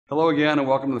Hello again and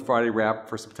welcome to the Friday Wrap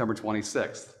for September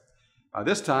 26th.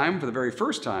 This time, for the very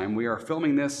first time, we are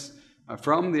filming this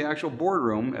from the actual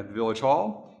boardroom at the Village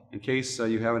Hall in case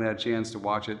you haven't had a chance to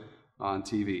watch it on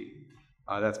TV.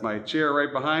 That's my chair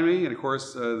right behind me, and of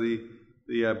course the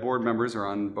board members are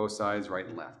on both sides, right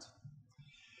and left.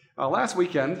 Last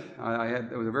weekend,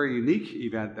 it was a very unique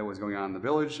event that was going on in the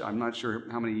village. I'm not sure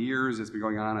how many years it's been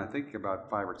going on, I think about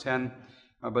 5 or 10.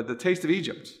 But the Taste of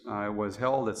Egypt was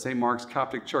held at St. Mark's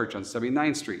Coptic Church on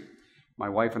 79th Street. My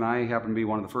wife and I happened to be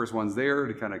one of the first ones there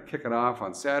to kind of kick it off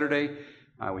on Saturday.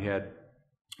 We had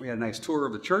a nice tour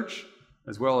of the church,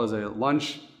 as well as a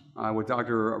lunch with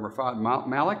Dr. Rafat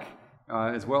Malik,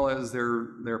 as well as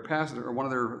their pastor, or one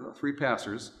of their 3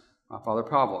 pastors, Father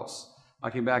Pavlos. I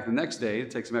came back the next day to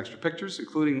take some extra pictures,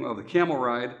 including of the camel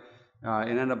ride, and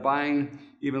ended up buying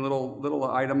even a little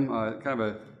item, kind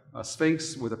of a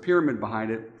sphinx with a pyramid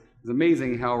behind it. It's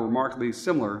amazing how remarkably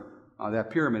similar that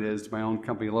pyramid is to my own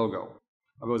company logo.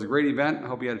 It was a great event. I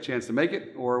hope you had a chance to make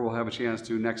it, or we'll have a chance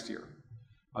to next year.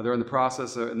 They're in the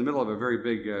process, in the middle of a very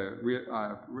big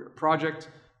project,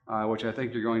 which I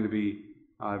think you're going to be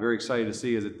very excited to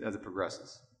see as it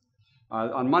progresses.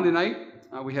 On Monday night,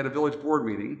 we had a village board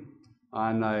meeting,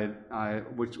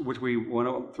 which we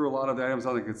went through a lot of the items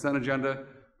on the consent agenda,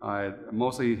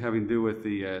 mostly having to do with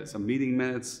some meeting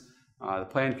minutes, the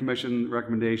Plan Commission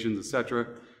recommendations, etc.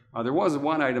 There was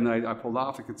one item that I pulled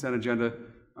off the consent agenda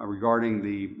regarding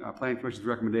the Plan Commission's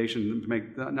recommendation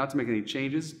not to make any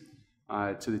changes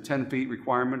to the 10 feet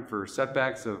requirement for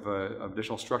setbacks of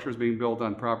additional structures being built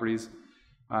on properties.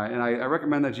 And I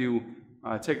recommend that you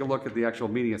take a look at the actual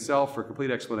meeting itself for a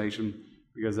complete explanation,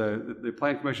 because the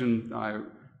Plan Commission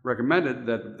recommended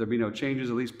that there be no changes,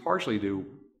 at least partially due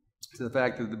to the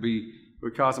fact that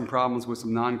would cause some problems with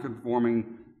some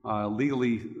non-conforming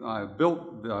legally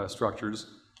built structures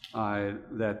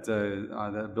that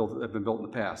have been built in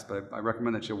the past. But I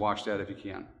recommend that you watch that if you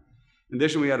can. In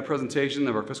addition, we had a presentation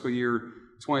of our fiscal year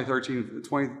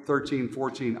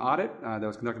 2013-14 audit that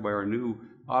was conducted by our new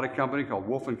audit company called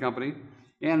Wolf & Company,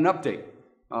 and an update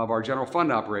of our general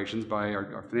fund operations by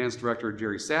our finance director,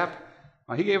 Jerry Sapp.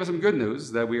 He gave us some good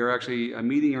news that we are actually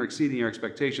meeting or exceeding our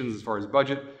expectations as far as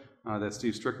budget that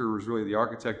Steve Stricker was really the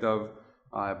architect of,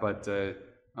 but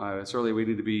certainly we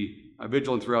need to be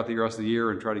vigilant throughout the rest of the year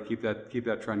and try to keep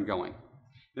that trend going.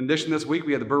 In addition, this week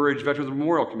we had the Burr Ridge Veterans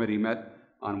Memorial Committee met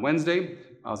on Wednesday.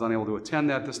 I was unable to attend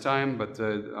that this time, but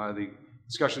the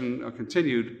discussion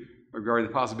continued regarding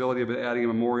the possibility of adding a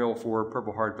memorial for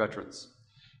Purple Heart veterans.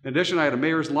 In addition, I had a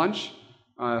mayor's lunch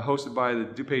hosted by the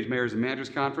DuPage Mayors and Managers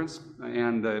Conference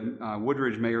and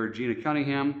Woodridge Mayor Gina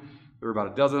Cunningham. There were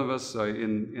about a dozen of us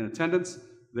in attendance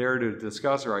there to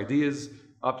discuss our ideas,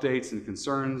 updates, and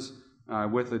concerns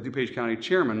with the DuPage County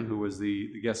Chairman, who was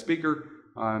the guest speaker,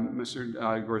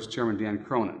 of course, Chairman Dan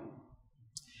Cronin.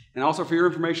 And also for your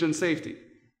information and safety,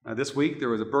 this week there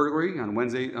was a burglary on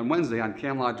Wednesday on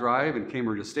Camelot Drive in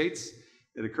Cambridge Estates.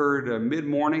 It occurred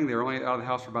mid-morning. They were only out of the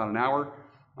house for about an hour,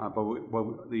 but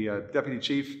the deputy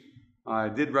chief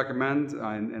did recommend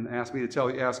and asked me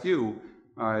to ask you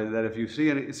that if you see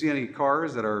any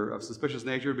cars that are of suspicious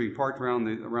nature being parked around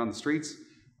the streets,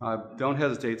 don't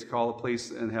hesitate to call the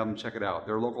police and have them check it out.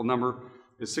 Their local number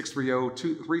is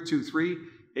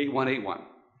 630-323-8181.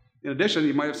 In addition,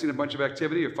 you might have seen a bunch of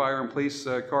activity of fire and police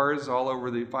cars all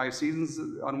over the 5 Seasons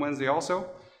on Wednesday also.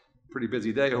 Pretty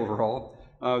busy day overall.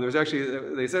 There's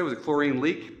actually, they said it was a chlorine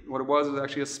leak. What it was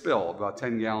actually a spill, about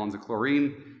 10 gallons of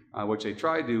chlorine, which they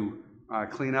tried to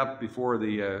clean up before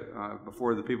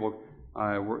the people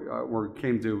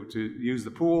came to use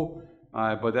the pool,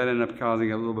 but that ended up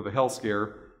causing a little bit of a health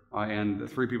scare, and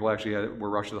 3 people actually were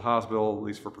rushed to the hospital, at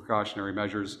least for precautionary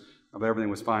measures, but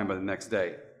everything was fine by the next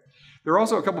day. There were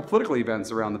also a couple political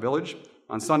events around the village.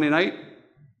 On Sunday night,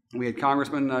 we had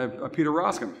Congressman Peter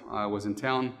Roskam was in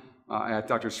town at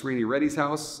Dr. Srini Reddy's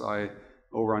house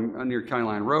over on near County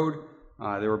Line Road.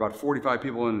 There were about 45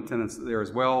 people in attendance there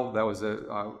as well. That was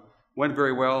went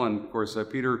very well, and of course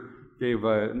Peter gave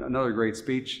another great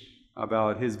speech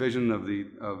about his vision of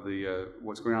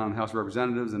what's going on in the House of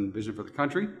Representatives and vision for the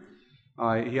country.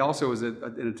 He also was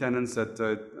in attendance at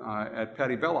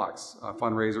Patty Bellock's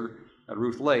fundraiser at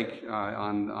Ruth Lake I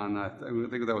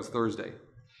think that was Thursday.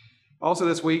 Also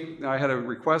this week, I had a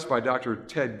request by Dr.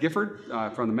 Ted Gifford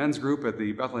from the men's group at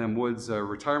the Bethlehem Woods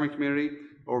Retirement Community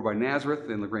over by Nazareth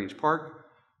in LaGrange Park.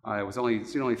 It was only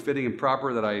fitting and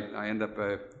proper that I end up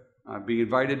being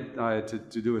invited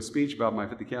to do a speech about my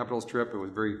 50 Capitals trip. It was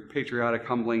a very patriotic,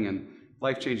 humbling, and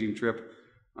life-changing trip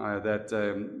that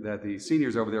the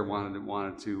seniors over there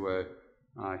wanted to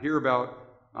hear about.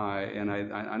 And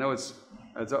I know it's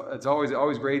It's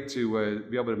always great to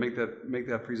be able to make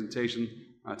that presentation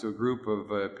to a group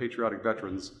of patriotic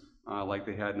veterans like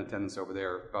they had in attendance over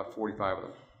there, about 45 of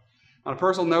them. On a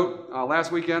personal note,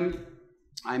 last weekend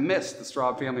I missed the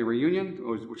Straub family reunion,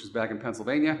 which was back in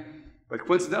Pennsylvania, but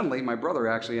coincidentally my brother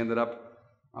actually ended up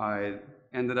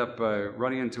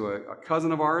running into a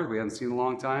cousin of ours we hadn't seen in a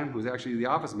long time, who's actually the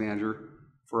office manager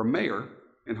for a mayor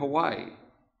in Hawaii,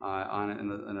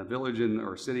 in a village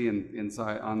or city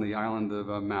inside on the island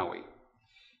of Maui.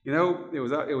 You know, it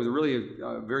was really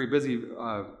very busy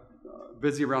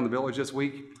around the village this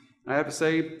week. And I have to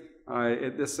say,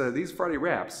 these Friday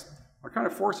wraps are kind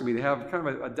of forcing me to have kind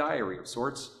of a diary of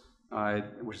sorts,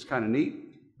 which is kind of neat.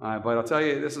 But I'll tell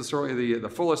you, this is certainly the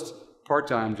fullest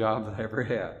part-time job that I ever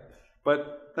had.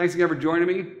 But thanks again for joining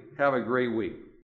me. Have a great week.